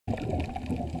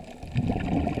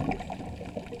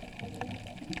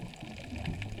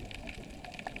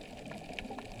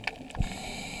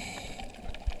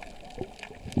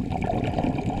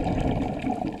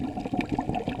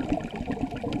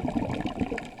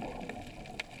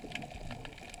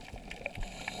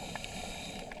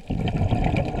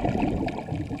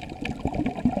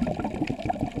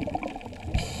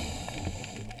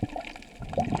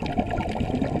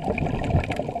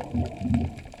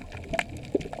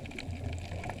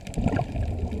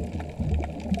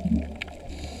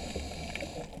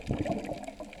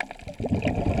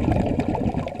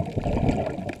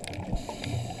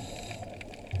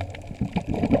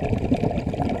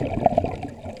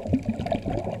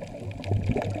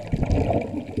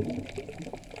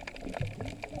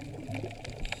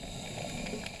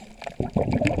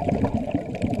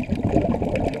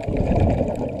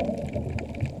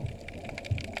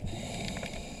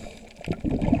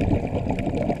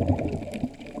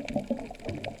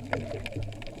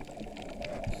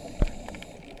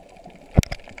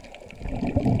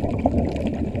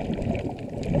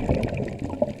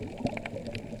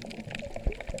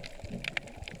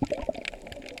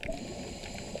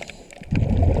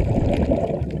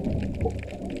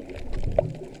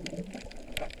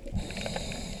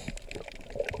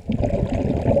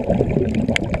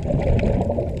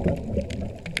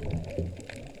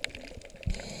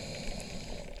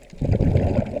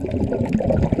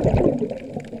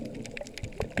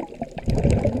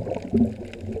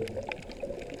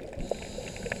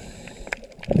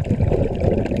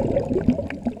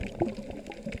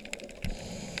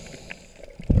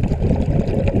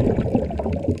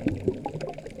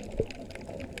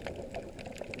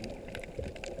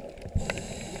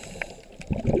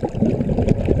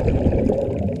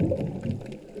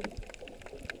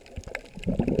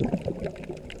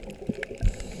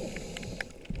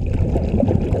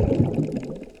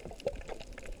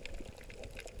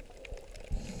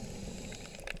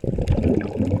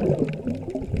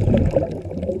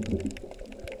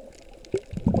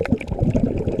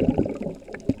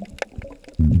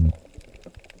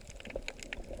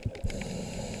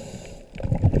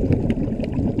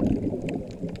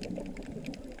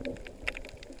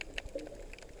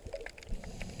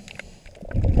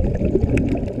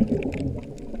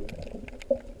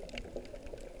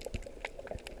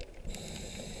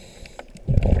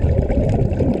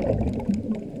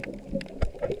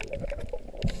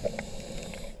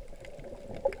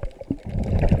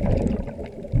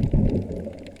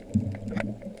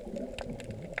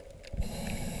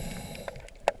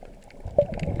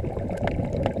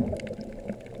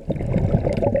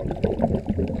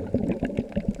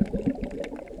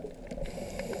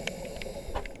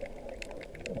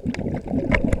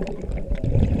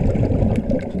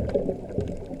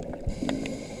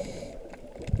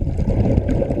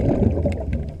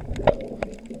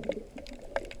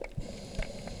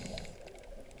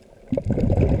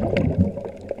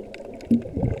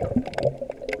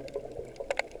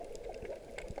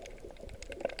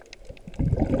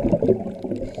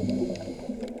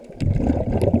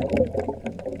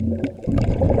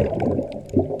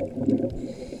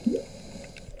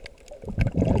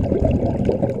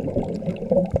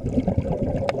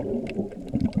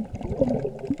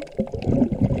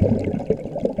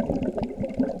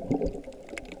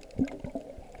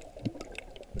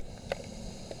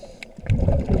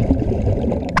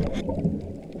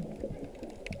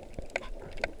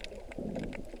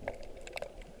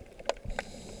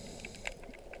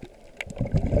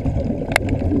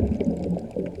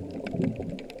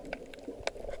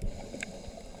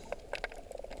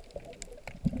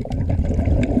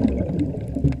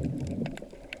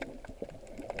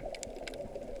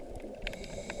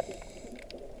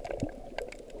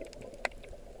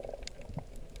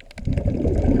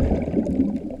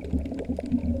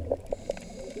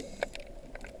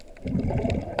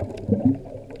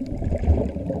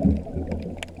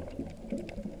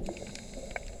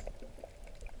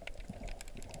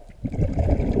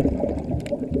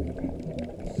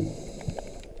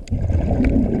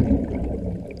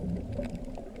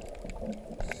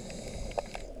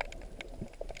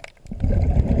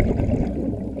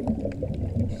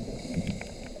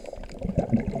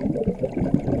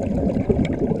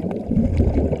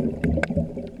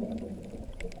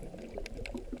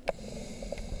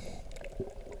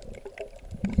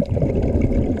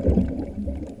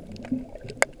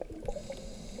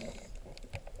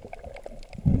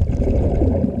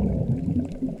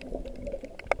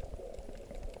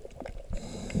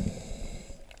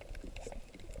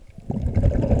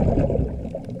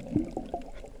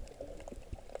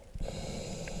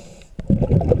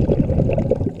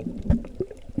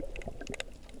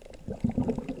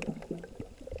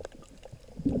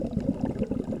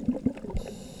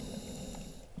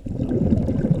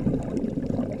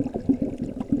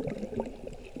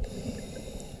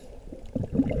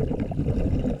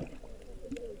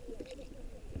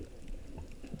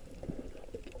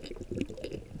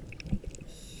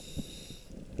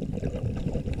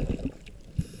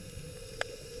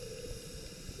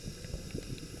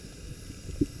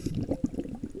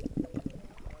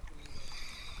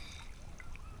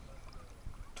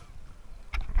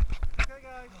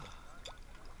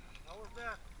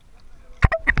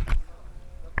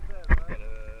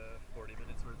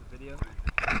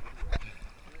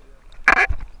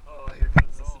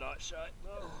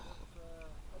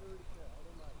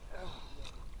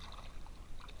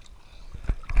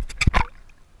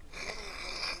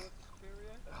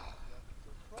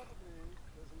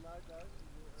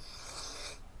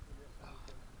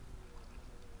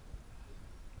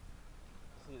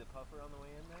See the puffer on the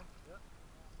way in there? Yeah.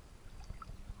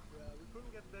 Yeah, we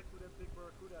couldn't get back to that big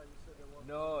barracuda you said there was.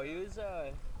 No, he was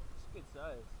good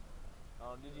size.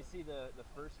 Did you see the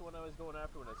first one I was going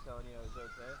after when I was telling you I was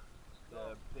out there?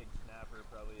 The big snapper,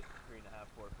 probably 3.5,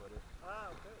 4 footer.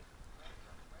 Ah, okay.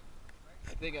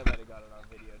 I think I might have got it on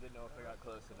video. Didn't know if I got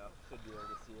close enough. Should be able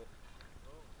to see it.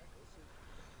 Oh, we'll see.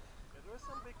 Yeah, there's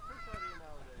some big fish out here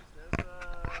nowadays. There's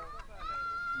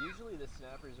Usually the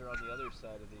snappers are on the other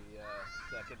side of the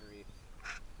second reef.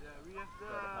 Yeah, we have the.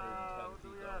 About 110 what do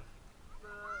feet we down. have?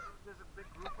 There's a big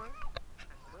grouper.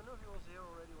 I don't know if he was here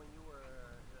already when you were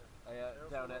here. There's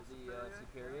Down also at the Superior.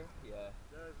 Superior? Yeah.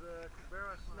 There's a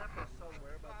Cubera snapper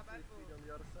somewhere, about 3 feet on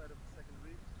the other side of the second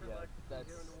reef. Yeah, Like that's,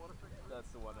 here in the water factory. that's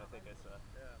the one I think I saw.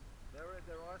 Yeah,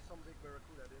 there are some big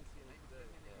barracuda. I didn't see any today.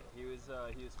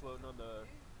 Yeah, he was floating on the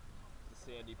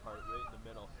sandy part right in the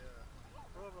middle. Yeah.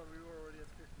 Problem, we were already at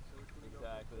 50, so we couldn't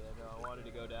Exactly, go. I know. I wanted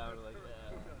to go down and